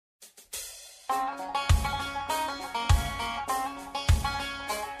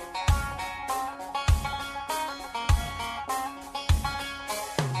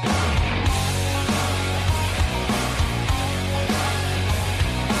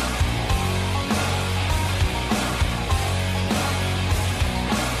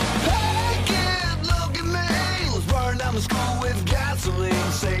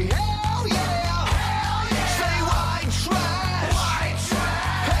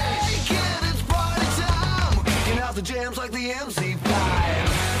Jams like the MC5.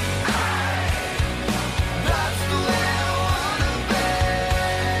 That's the way I wanna be.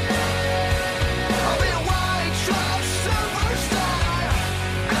 I'll be a white trash superstar.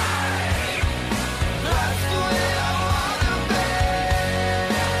 That's the way I wanna be.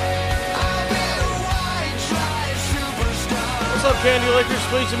 I'll be a white trash superstar. What's up, Candy Lickers?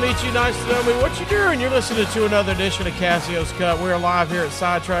 Pleased to meet you. Nice to know me. What you doing? You're listening to another edition of Casio's Cut. We're live here at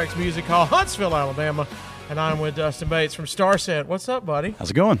Sidetracks Music Hall, Huntsville, Alabama. And I'm with Dustin Bates from Starset. What's up, buddy?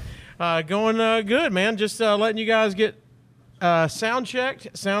 How's it going? Going good, man. Just letting you guys get sound checked.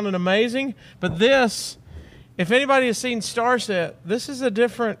 Sounding amazing. But this, if anybody has seen Starset, this is a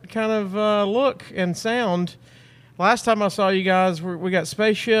different kind of look and sound. Last time I saw you guys, we got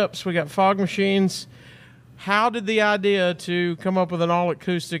spaceships, we got fog machines. How did the idea to come up with an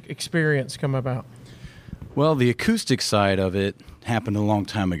all-acoustic experience come about? Well, the acoustic side of it happened a long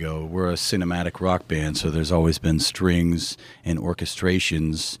time ago. We're a cinematic rock band, so there's always been strings and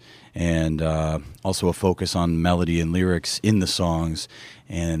orchestrations and also a focus on melody and lyrics in the songs.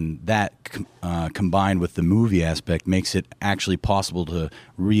 And that combined with the movie aspect makes it actually possible to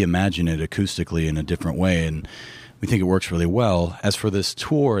reimagine it acoustically in a different way. And we think it works really well. As for this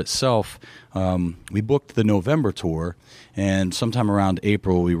tour itself, we booked the November tour, and sometime around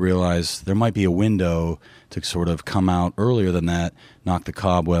April we realized there might be a window to sort of come out earlier than that, knock the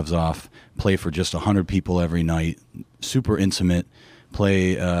cobwebs off, play for just 100 people every night, super intimate,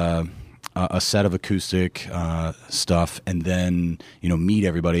 play a set of acoustic stuff, and then meet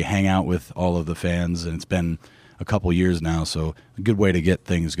everybody, hang out with all of the fans. And it's been a couple years now, so a good way to get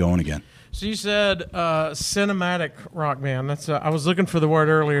things going again. So you said cinematic rock band. That's I was looking for the word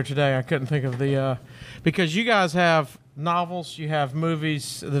earlier today. I couldn't think of the because you guys have novels, you have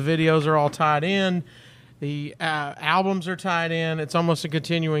movies, the videos are all tied in, the albums are tied in. It's almost a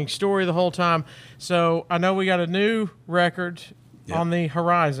continuing story the whole time. So I know we got a new record on the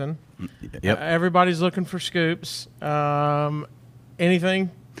horizon. Yep. Everybody's looking for scoops.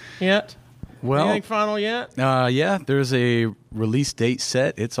 Anything yet? Well, anything final yet? Yeah, there's a release date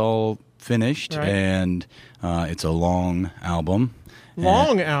set. It's all finished, right. And it's a long album.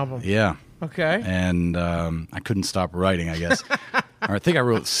 Album? Yeah. Okay. And I couldn't stop writing, I guess. I think I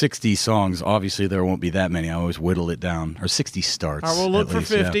wrote 60 songs. Obviously, there won't be that many. I always whittle it down. Or 60 starts. All right, we'll look for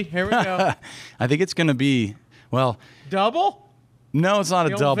 50. Yeah. Here we go. I think it's going to be, well... Double? No, it's not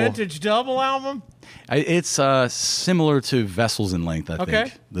the a double. Vintage double album? It's similar to Vessels in Length, I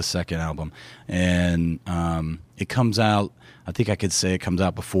think, the second album. And it comes out, I think I could say it comes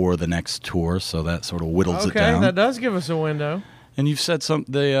out before the next tour, so that sort of whittles it down. Okay, that does give us a window. And you've said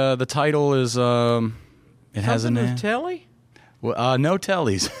the title is, it has a name. Telly? Well, no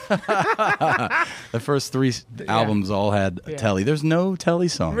Tellys. The first three albums all had Telly. There's no Telly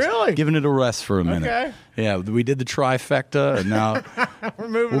songs. Really? Giving it a rest for a minute. Okay. Yeah, we did the trifecta, and now we're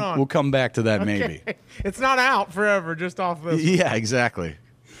moving on. We'll come back to that maybe. It's not out forever, just off this. Yeah, exactly.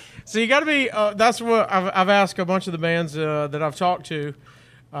 So you got to be. That's what I've asked a bunch of the bands that I've talked to.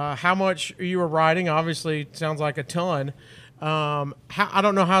 How much you were writing? Obviously, it sounds like a ton. I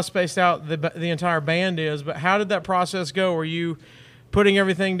don't know how spaced out the entire band is, but how did that process go? Were you putting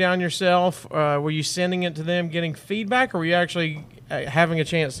everything down yourself? Were you sending it to them, getting feedback, or were you actually having a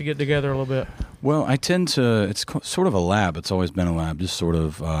chance to get together a little bit? Well, I tend to. It's sort of a lab. It's always been a lab. Just sort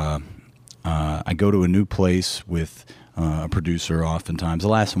of. I go to a new place with a producer. Oftentimes, the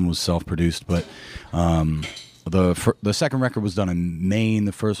last one was self-produced, but the second record was done in Maine.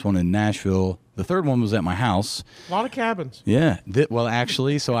 The first one in Nashville. The third one was at my house. A lot of cabins. Yeah. Well,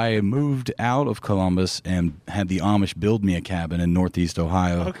 actually, so I moved out of Columbus and had the Amish build me a cabin in Northeast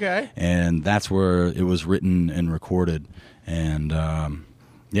Ohio. Okay. And that's where it was written and recorded. And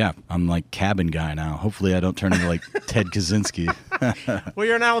yeah, I'm like cabin guy now. Hopefully I don't turn into like Ted Kaczynski. Well,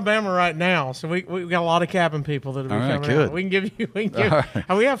 you're in Alabama right now, so we got a lot of cabin people that will be coming good. out. We can give you.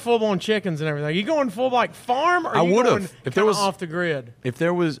 We have full blown chickens and everything. Are you going full like farm, or I would have if there was off the grid? If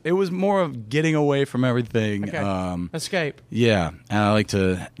there was, it was more of getting away from everything. Okay. Escape. Yeah, and I like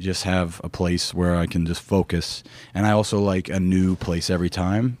to just have a place where I can just focus, and I also like a new place every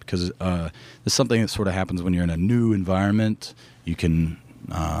time because there's something that sort of happens when you're in a new environment. You can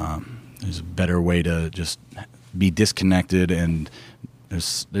there's a better way to just be disconnected, and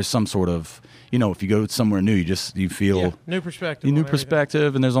there's some sort of, if you go somewhere new, you feel new perspective. new on everything.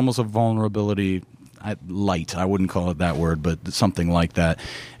 perspective, and there's almost a vulnerability. Light, I wouldn't call it that word, but something like that,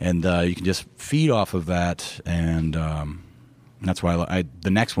 and you can just feed off of that, and that's why the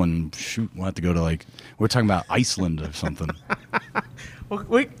next one. Shoot, we'll have to go to we're talking about Iceland or something. Well,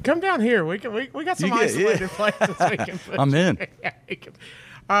 we come down here. We got some isolated places we can put. I'm in. Yeah, we can.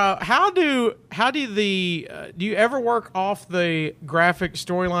 Do you ever work off the graphic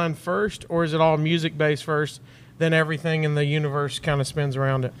storyline first, or is it all music based first? Then everything in the universe kind of spins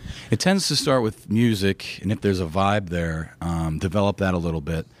around it. It tends to start with music, and if there's a vibe there, develop that a little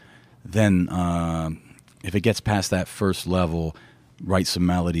bit. Then, if it gets past that first level, write some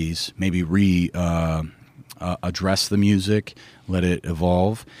melodies, maybe address the music, let it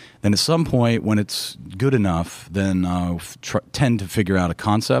evolve. Then at some point, when it's good enough, then tend to figure out a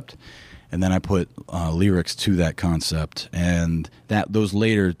concept, and then I put lyrics to that concept. And those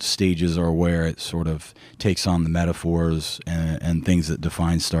later stages are where it sort of takes on the metaphors and things that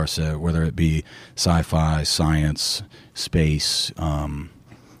define Starset, whether it be sci-fi, science, space,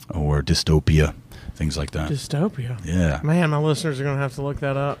 or dystopia. Things like that. Dystopia. Yeah. Man, my listeners are going to have to look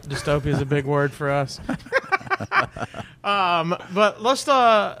that up. Dystopia is a big word for us. But let's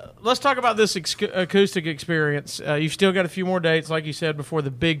talk about this acoustic experience. You've still got a few more dates, like you said, before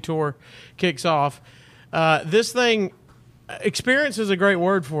the big tour kicks off. This thing, experience is a great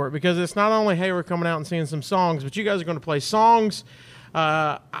word for it, because it's not only, hey, we're coming out and singing some songs, but you guys are going to play songs.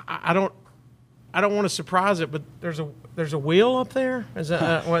 I don't want to surprise it, but there's a wheel up there. Is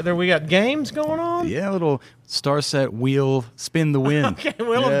that there? We got games going on. Yeah, a little Starset wheel, spin the win. Okay,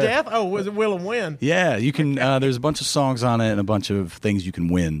 Wheel of Death. Oh, was it Wheel of Win? Yeah, you can. There's a bunch of songs on it and a bunch of things you can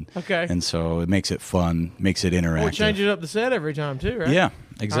win. Okay, and so it makes it fun, makes it interactive. We're changing up the set every time too, right? Yeah,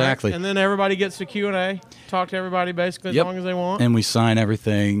 exactly. Right. And then everybody gets the Q&A. Talk to everybody basically as long as they want. And we sign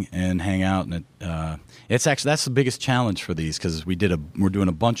everything and hang out, and it's actually that's the biggest challenge for these, because we're doing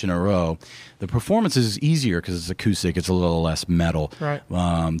a bunch in a row. The performance is easier because it's acoustic. It's a little less metal. Right.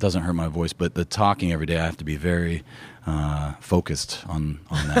 Doesn't hurt my voice, but the talking every day, I have to be very focused on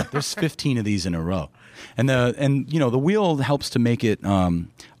that. There's 15 of these in a row, and the wheel helps to make it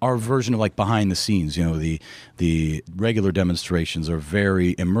our version of like behind the scenes. The regular demonstrations are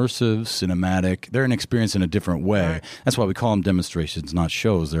very immersive, cinematic. They're an experience in a different way. Right. That's why we call them demonstrations, not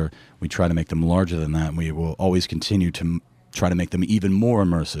shows. We try to make them larger than that, and we will always continue to try to make them even more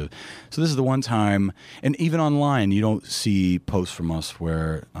immersive. So this is the one time, and even online, you don't see posts from us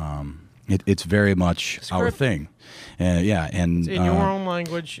where it's very much our thing. And it's in your own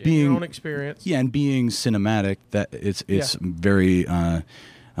language, in your own experience. Yeah, and being cinematic, that it's very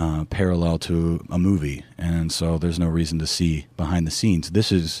parallel to a movie, and so there's no reason to see behind the scenes.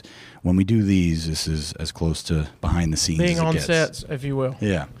 This is when we do these. This is as close to behind the scenes being as it on gets. sets, if you will.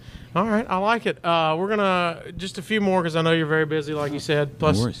 Yeah. All right, I like it. We're gonna just a few more, because I know you're very busy, like you said.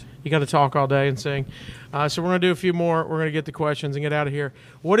 Plus, you got to talk all day and sing. So we're gonna do a few more. We're gonna get the questions and get out of here.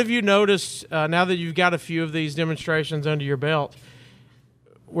 What have you noticed now that you've got a few of these demonstrations under your belt?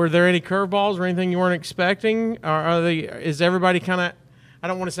 Were there any curveballs or anything you weren't expecting? Or is everybody kind of, I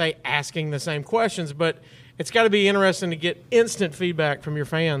don't want to say asking the same questions, but it's got to be interesting to get instant feedback from your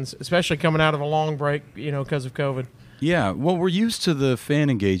fans, especially coming out of a long break, because of COVID. Yeah, well, we're used to the fan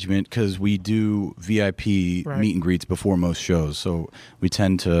engagement because we do VIP meet and greets before most shows, so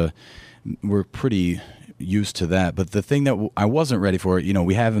we're pretty used to that. But the thing that I wasn't ready for,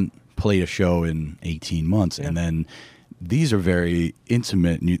 we haven't played a show in 18 months, and then these are very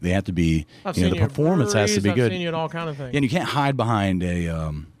intimate, and they have to be, the performance has to be good. I've seen you at all kind of things. Yeah, and you can't hide behind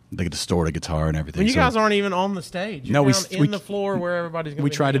the distorted guitar and everything. When you guys aren't even on the stage. You're in the floor where everybody's going to be. We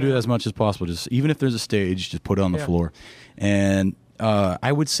try to do that as much as possible. Just even if there's a stage, just put it on the floor. And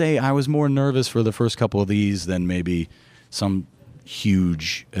I would say I was more nervous for the first couple of these than maybe some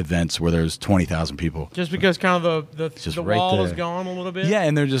huge events where there's 20,000 people. Just because kind of the right wall there. is gone a little bit? Yeah,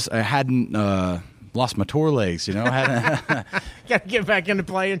 and I hadn't lost my tour legs, Got to get back into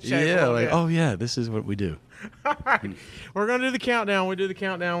playing shape. Yeah, this is what we do. All right. We're going to do the countdown. We do the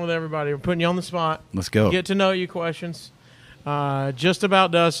countdown with everybody. We're putting you on the spot. Let's go. Get to know you questions. Just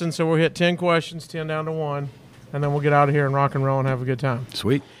about Dustin, so we'll hit 10 questions, 10 down to 1, and then we'll get out of here and rock and roll and have a good time.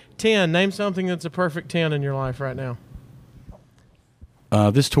 Sweet. 10. Name something that's a perfect 10 in your life right now.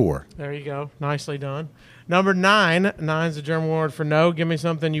 This tour. There you go. Nicely done. Number 9. 9's the German word for no. Give me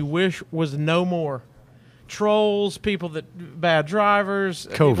something you wish was no more. Trolls, bad drivers.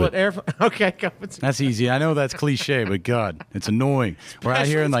 COVID. Okay, COVID. That's easy. I know that's cliche, but God, it's annoying. We're out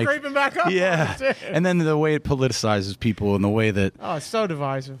here and creeping back up. Yeah. And then the way it politicizes people and the way that. Oh, it's so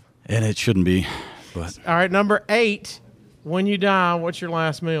divisive. And it shouldn't be. But All right, number 8. When you die, what's your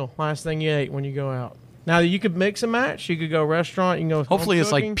last meal? Last thing you ate when you go out? Now, you could mix and match. You could go restaurant. You can go hopefully home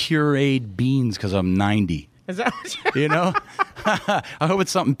it's like cooking. pureed beans because I'm 90. Is that what you... You know? I hope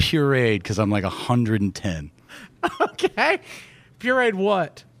it's something pureed because I'm like 110. Okay. Pureed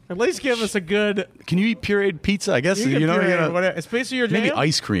what? At least give us a good... Can you eat pureed pizza? I guess You can know. pureed whatever. Is pizza your jam? Maybe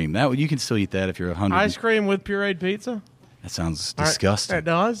ice cream. That you can still eat that if you're 100. Ice cream with pureed pizza? That sounds All right, disgusting. It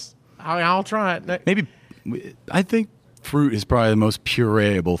does? I'll try it. Maybe I think fruit is probably the most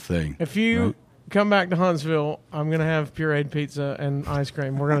pureeable thing. If you Right. come back to Huntsville, I'm going to have pureed pizza and ice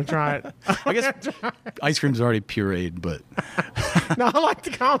cream. We're going to try it. I guess ice cream's already pureed, but No, I like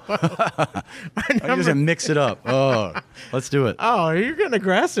the combo. I just mix it up. Oh, let's do it. Oh, you're getting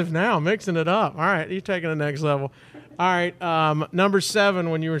aggressive now, mixing it up. All right, you're taking the next level. All right, number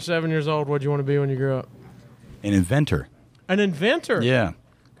 7, when you were 7 years old, what did you want to be when you grew up? An inventor. An inventor. Yeah.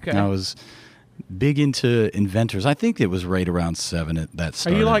 Okay. I was big into inventors. I think it was right around 7 that Are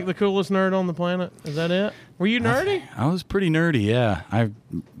started. you like the coolest nerd on the planet? Is that it? Were you nerdy? I was pretty nerdy, yeah.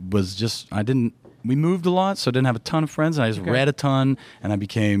 We moved a lot, so I didn't have a ton of friends. And I just read a ton, and I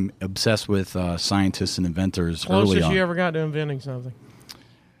became obsessed with scientists and inventors early Closest on. you ever got to inventing something?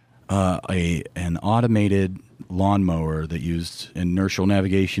 An automated lawnmower that used inertial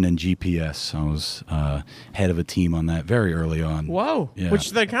navigation and GPS. I was head of a team on that very early on. Whoa, Yeah.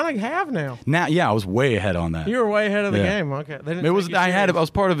 which they kind of have now. Now, yeah, I was way ahead on that. You were way ahead of the Yeah. game. Okay, they didn't It was take you I serious. was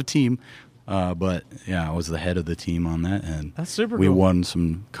part of a team, but yeah, I was the head of the team on that, and That's super we cool. won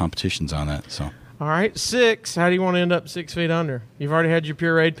some competitions on that. So All right, 6. How do you want to end up 6 feet under? You've already had your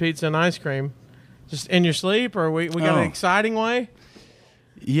pureed pizza and ice cream. Just in your sleep, or we got an Oh. exciting way?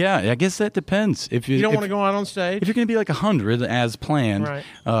 yeah, I guess that depends. If You don't if- want to go out on stage? If you're going to be like 100 as planned, Right.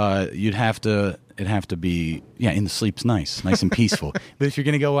 it'd have to be in the sleep's nice and peaceful. But if you're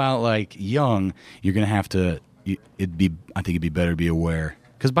going to go out like young, you're going to have to. I think it'd be better to be aware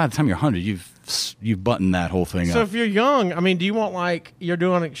because by the time you're 100, you've buttoned that whole thing So up. if you're young, I mean, do you want like you're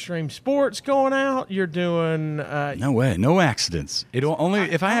doing extreme sports going out? You're doing. No way, no accidents. It'll only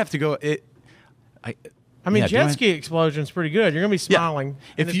if I have to go. I mean, yeah, jet do I- ski explosion's pretty good. You're gonna be smiling. and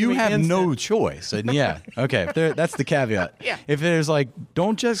If it's you gonna be have instant. no choice, then yeah, okay. That's the caveat. Yeah. If there's like,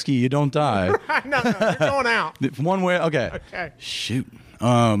 don't jet ski, you don't die. no, you're going out. If one way, okay. Okay. Shoot.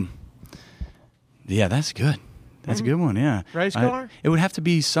 Yeah, that's good. That's a good one. Yeah. Race car? It would have to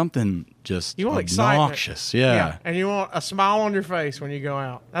be something just You want excitement. obnoxious. Yeah. And you want a smile on your face when you go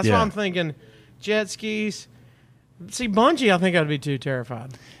out. That's why Yeah. I'm thinking jet skis. See, bungee, I think I'd be too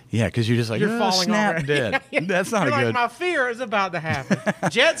terrified. Yeah, because you're just like, You're "Oh, falling snap already." dead. That's not You're a like, good. my fear is about to happen.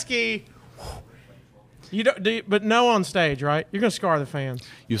 Jet ski. You don't do, but no on stage, right? You're gonna scar the fans.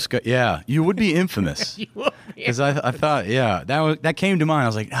 Yeah, you would be infamous. You will be. Because I thought, yeah, that came to mind. I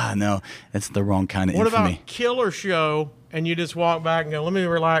was like, no, that's the wrong kind of What infamy. about killer show and you just walk back and go, let me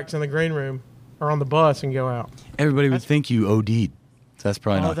relax in the green room or on the bus and go out? Everybody would think you OD'd. So that's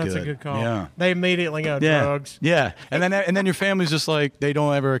probably Oh, not that's good. a good call. Yeah. They immediately go Yeah. drugs. Yeah. And then your family's just like, they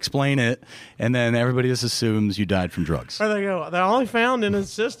don't ever explain it. And then everybody just assumes you died from drugs. Or they go, the only found in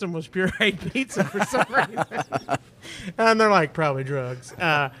his system was pureed pizza for some reason. And they're like, probably drugs.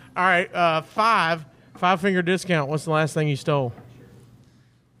 All right, 5-finger discount. What's the last thing you stole?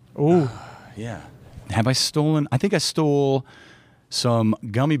 Ooh. Yeah. Have I stolen? I think I stole some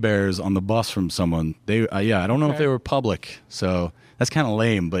gummy bears on the bus from someone. I don't know if Okay. they were public. So that's kind of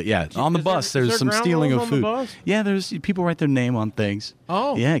lame. But yeah, on the Is there- bus, is there's there some ground stealing rules of on the food. bus? Yeah, there's people write their name on things.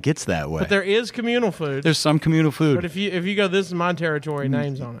 Oh. Yeah, it gets that way. But there is communal food. There's some communal food. But if you go, this is my territory,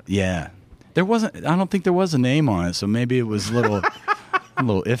 names on it. Yeah. There wasn't. I don't think there was a name on it, so maybe it was a little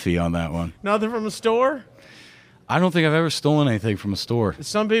iffy on that one. Nothing from a store? I don't think I've ever stolen anything from a store.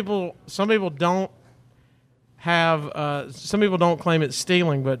 Some people don't have. Some people don't claim it's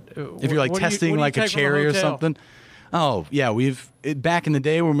stealing, but If you're like testing like a cherry or something. Oh yeah, back in the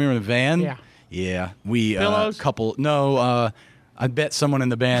day when we were in a van. Yeah. Yeah, we Pillows? I bet someone in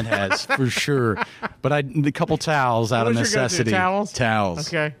the band has for sure, but a couple towels out of What's your go-to, necessity. towels? Towels.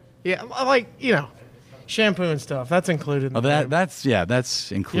 Okay. Yeah, like shampoo and stuff. That's included. In Oh, the that's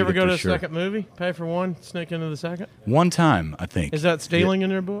included. You ever go for to a sure. second movie? Pay for one, sneak into the second. One time, I think. Is that stealing in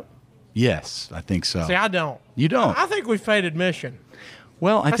your book? Yes, I think so. See, I don't. You don't? I think we paid admission.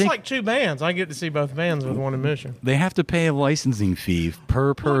 Well, I That's think like 2 bands. I get to see both bands with one admission. they have to pay a licensing fee per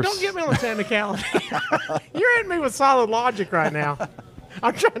Well, person. don't get me on the technicality. You're hitting me with solid logic right now.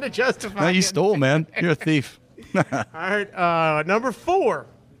 I'm trying to justify. No, you getting- stole, man. You're a thief. All right, number 4.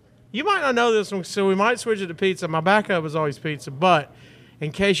 You might not know this one, so we might switch it to pizza. My backup is always pizza, but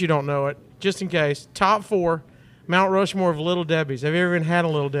in case you don't know it, just in case, top 4 Mount Rushmore of Little Debbie's. Have you ever even had a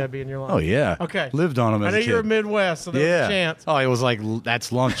Little Debbie in your life? Oh yeah. Okay. Lived on them I as know a kid. you're Midwest, so there's yeah. a chance. Oh, it was like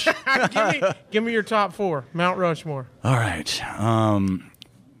that's lunch. give me your top 4. Mount Rushmore. All right.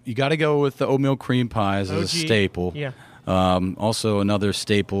 You got to go with the oatmeal cream pies as a OG. staple. Yeah. Also, another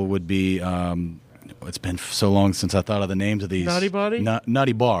staple would be. It's been so long since I thought of the names of these. Nutty Buddy?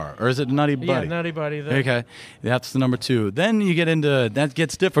 Nutty Bar, or is it Nutty Buddy? Yeah, Nutty Buddy. Okay, that's the number 2. Then you get into that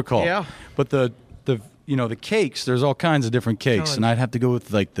gets difficult. Yeah. But the the cakes, there's all kinds of different cakes, Tons. and I'd have to go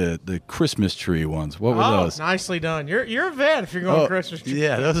with like the Christmas tree ones. What were those? Nicely done. You're a vet if you're going Christmas tree.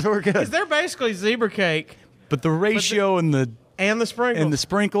 Yeah, those were good. Because they're basically zebra cake But the ratio and the sprinkles And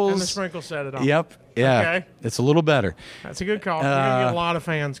the sprinkles set it off. Yep. Yeah. Okay. It's a little better. That's a good call. You're going to get a lot of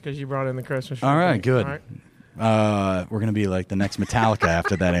fans because you brought in the Christmas tree. All right, cake. good. All right. We're gonna be like the next Metallica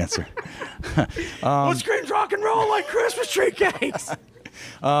after that answer. What screams rock and roll like Christmas tree cakes?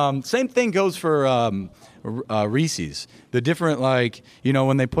 Same thing goes for Reese's. The different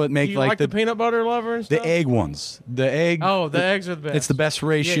when they make Do you like the peanut butter lover and stuff? the egg ones. The egg. Oh, the eggs are the best. It's the best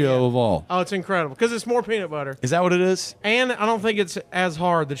ratio Yeah. of all. Oh, it's incredible because it's more peanut butter. Is that what it is? And I don't think it's as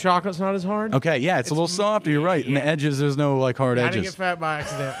hard. The chocolate's not as hard. Okay, yeah, it's a little softer. You're right. And the edges, there's no hard I didn't get edges. fat by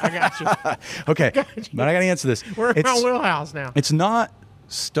accident. I got you. Okay, but I got to answer this. We're in my wheelhouse now. It's not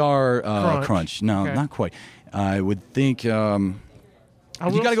Star Crunch. Crunch. No, Okay. not quite. I would think. I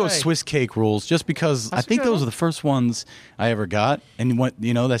You will got to go with say, Swiss cake rules, just because That's I think a good those one. are the first ones I ever got, and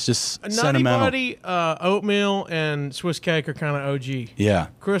that's just Nutty sentimental. Buddy, oatmeal, and Swiss cake are kind of OG. Yeah.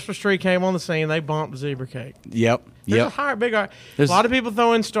 Christmas tree came on the scene. They bumped zebra cake. Yep. There's a Yep. higher, big. A There's- lot of people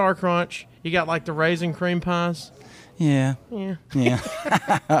throw in Star Crunch. You got like the raisin cream pies. Yeah. Yeah. Yeah.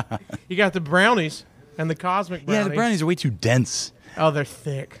 You got the brownies and the cosmic brownies. Yeah. The brownies are way too dense. Oh, they're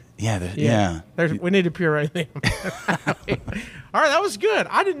thick. Yeah. Yeah. We need to puree them. All right, that was good.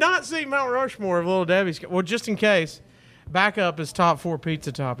 I did not see Mount Rushmore of Little Debbie's. Well, just in case, backup is top 4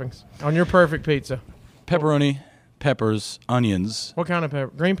 pizza toppings on your perfect pizza. Pepperoni, peppers, onions. What kind of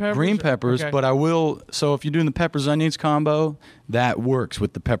pepper? Green peppers? Green peppers, Okay. but I will. So if you're doing the peppers onions combo, that works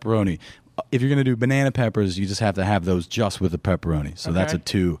with the pepperoni. If you're going to do banana peppers, you just have to have those just with the pepperoni. So that's a Okay.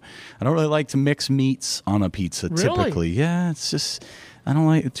 2. I don't really like to mix meats on a pizza Really? typically. Yeah, it's just I don't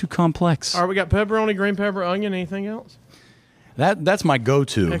like it too complex. All right, we got pepperoni, green pepper, onion. Anything else? That's my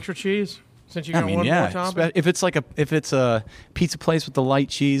go-to. Extra cheese? Since you I got mean, one yeah. more topping? If it's a pizza place with the light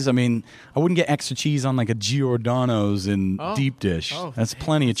cheese, I mean, I wouldn't get extra cheese on like a Giordano's in deep dish. Oh, That's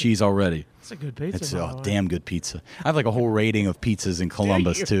plenty of cheese already. It's a good pizza. It's by a the way. damn good pizza. I have like a whole rating of pizzas in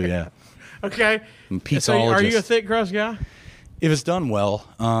Columbus you? too. Yeah, Okay. I'm So are you a pizzaologist. thick crust guy? If it's done well,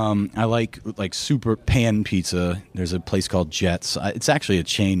 I like super pan pizza. There's a place called Jets. It's actually a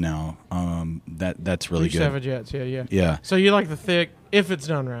chain now. That's really good. Seven Jets, yeah. Yeah. So you like the thick if it's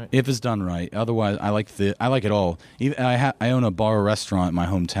done right. If it's done right. Otherwise, I like it all. Even, I own a bar restaurant in my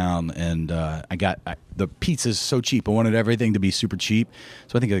hometown, and the pizza's so cheap. I wanted everything to be super cheap,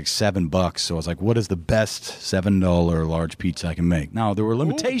 so I think like $7. So I was like, what is the best $7 large pizza I can make? Now there were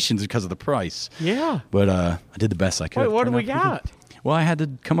limitations because of the price. Yeah. But I did the best I could. Wait, what do Turned we out pretty got? good. Well, I had to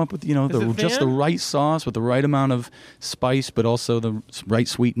come up with it just the thin? right sauce with the right amount of spice, but also the right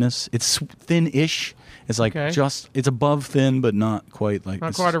sweetness. It's thin-ish. It's like Okay. it's above thin, but not quite like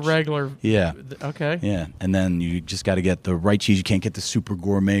Not quite a regular. Yeah. Okay. Yeah, and then you just got to get the right cheese. You can't get the super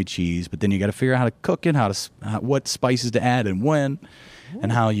gourmet cheese, but then you got to figure out how to cook it, what spices to add and when,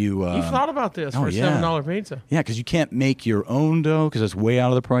 and how you. You thought about this for a yeah. $7 pizza. Yeah, because you can't make your own dough because it's way out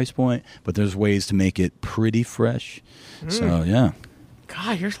of the price point. But there's ways to make it pretty fresh. So yeah.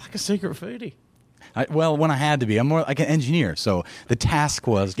 God, you're like a secret foodie. Well, when I had to be, I'm more like an engineer. So the task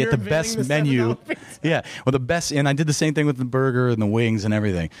was get You're the best inventing the menu. $7 pizza. Yeah, well, the best, and I did the same thing with the burger and the wings and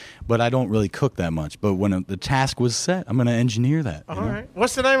everything. But I don't really cook that much. But when the task was set, I'm going to engineer that. you All know? right.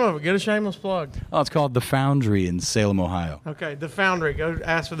 What's the name of it? Get a shameless plug. Oh, it's called The Foundry in Salem, Ohio. Okay, the Foundry. Go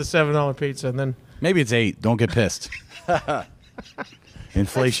ask for the $7 pizza, and then Maybe it's 8. Don't get pissed.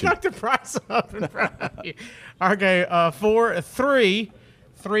 Inflation. chuck the price up in front of you. Okay,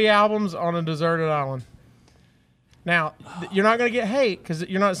 three albums on a deserted island. Now, you're not going to get hate because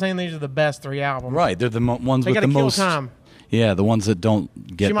you're not saying these are the best 3 albums. Right, they're the ones They with got to the kill most. time. Yeah, the ones that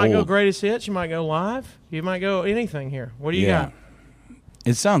don't get You might old. go greatest hits. You might go live. You might go anything here. What do you Yeah. got?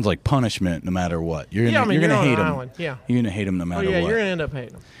 It sounds like punishment no matter what. You're gonna, Yeah, I mean, you're you're gonna on hate an them. island, yeah. You're gonna hate them no Oh matter yeah, what. you're gonna end up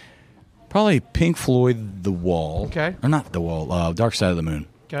hating them. Probably Pink Floyd, The Wall. Okay. Or not The Wall. Dark Side of the Moon.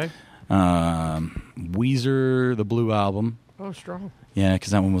 Okay. Weezer, the Blue Album. Oh, strong. Yeah,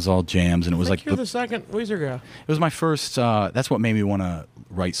 because that one was all jams, and it was I think like you're the second Weezer guy. it was my first. That's what made me want to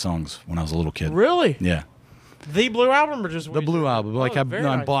write songs when I was a little kid. Really? Yeah. The Blue album or just The Blue album. Like I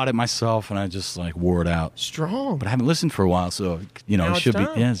nice. bought it myself and I just like wore it out. Strong. But I haven't listened for a while, so Now it it's should be.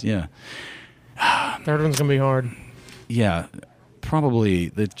 time. Yes, yeah, Third one's gonna be hard. yeah. Probably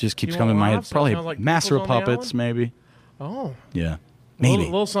that just keeps You coming want in my live? head. So it Probably sounds like Master of Peoples on the Puppets, Island? maybe. Oh, Yeah, a maybe.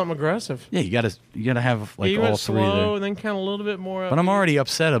 little something aggressive. Yeah, you gotta have like you all went three slow there. and then kind of a little bit more. But I'm already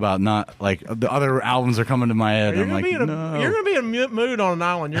upset about not like the other albums are coming to my head. You're I'm gonna like, be in a no. you're gonna be in a mood on an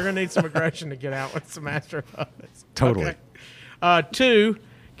island. You're gonna need some aggression to get out with some Master of Puppets. Totally. Okay. Two.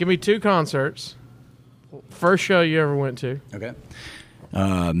 Give me two concerts. First show you ever went to. Okay.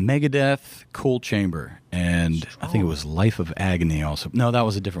 Megadeth, Cold Chamber, and I think it was Life of Agony also. No, that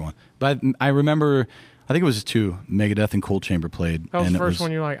was a different one. But I remember, I think it was two, Megadeth and Cold Chamber played. That was and the it first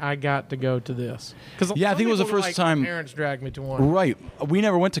one you're like, I got to go to this. Because Yeah, I think it was the first time- Parents dragged me to one. Right. We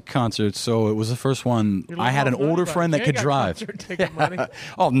never went to concerts, so it was the first one. You're I like, had an "Oh, older buddy, friend you that ain't could got drive. concert ticket money."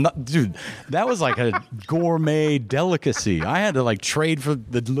 Oh, no, dude, that was like a gourmet delicacy. I had to like trade for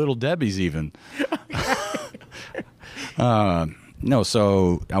the Little Debbies even. No,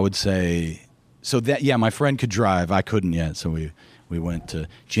 so I would say, my friend could drive. I couldn't yet, so we went to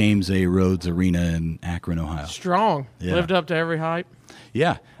James A. Rhodes Arena in Akron, Ohio. Strong. Yeah. Lived up to every hype.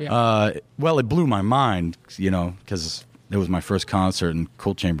 Yeah. Yeah. Well, it blew my mind, because it was my first concert, and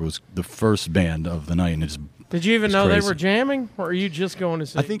Cold Chamber was the first band of the night, and it just, Did you even It's know crazy. they were jamming, or are you just going to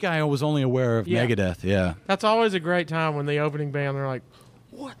see? I think I was only aware of Yeah. Megadeth. Yeah. That's always a great time when the opening band, they're like,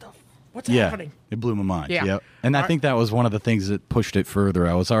 what's Yeah, happening? it blew my mind. Yeah. Yep. And I All right. think that was one of the things that pushed it further.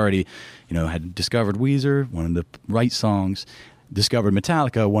 I was already, had discovered Weezer, wanted to write songs, discovered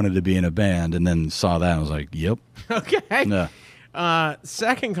Metallica, wanted to be in a band, and then saw that and I was like, yep. Okay. Yeah.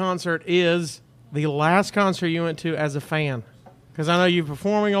 Second concert is the last concert you went to as a fan. Because I know you're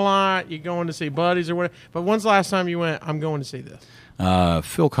performing a lot, you're going to see buddies or whatever. But when's the last time you went, I'm going to see this?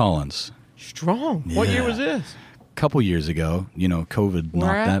 Phil Collins. Strong. What year Yeah. was this? Couple years ago, COVID Where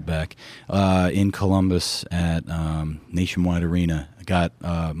knocked at? that back. In Columbus at Nationwide Arena. I got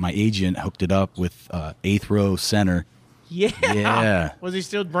my agent hooked it up with eighth row center. Yeah. Yeah. Was he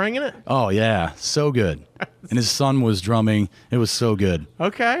still bringing it? Oh yeah, so good. And his son was drumming. It was so good.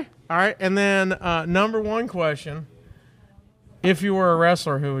 Okay. All right. And then number one question. If you were a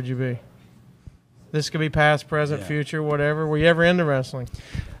wrestler, who would you be? This could be past, present, Yeah. future, whatever. Were you ever into wrestling?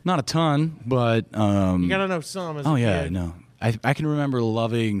 Not a ton, but You got to know some as a oh yeah, kid. no. I can remember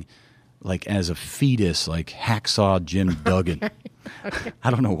loving, like as a fetus, like Hacksaw Jim Duggan. I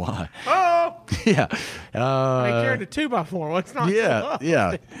don't know why. Oh! Yeah. They carried a 2x4. What's not to Yeah, love?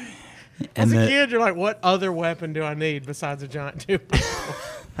 yeah. As And a the- kid, you're like, what other weapon do I need besides a giant 2x4?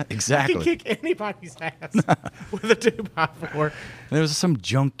 I can exactly. kick anybody's ass with a 2x4. There was some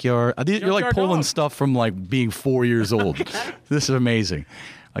junkyard. You're like Junkyard pulling dog. stuff from like being 4 years old. This is amazing.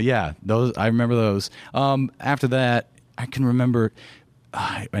 Yeah, those I remember those. After that, I can remember.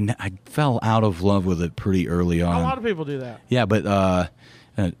 I fell out of love with it pretty early on. A lot of people do that. Yeah, but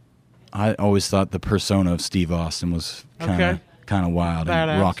I always thought the persona of Steve Austin was kind of Okay. wild Badass.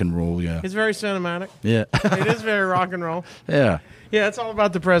 and rock and roll. Yeah, It's very cinematic. yeah, It is very rock and roll. yeah. Yeah, it's all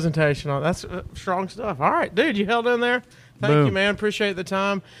about the presentation. That's strong stuff. All right, dude, you held in there. Thank Boom. you, man. Appreciate the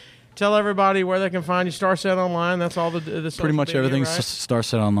time. Tell everybody where they can find you. Star Set Online. That's all the Pretty social much media, everything's right? Star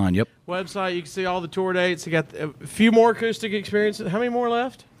Set Online. Yep. Website. You can see all the tour dates. You got a few more acoustic experiences. How many more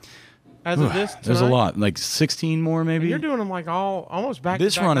left? As of this, There's a tonight? lot, like 16 more maybe. You're doing them like almost back.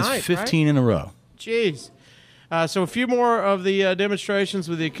 This to back run is nights, 15 in a row. Right? Jeez. So a few more of the demonstrations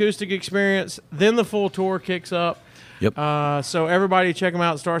with the acoustic experience. Then the full tour kicks up. Yep. So everybody check them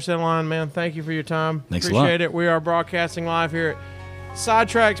out. Star Set Line, man. Thank you for your time. Thanks a Appreciate lot. it. We are broadcasting live here at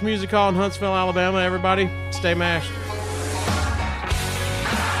Sidetracks Music Hall in Huntsville, Alabama. Everybody, stay mashed.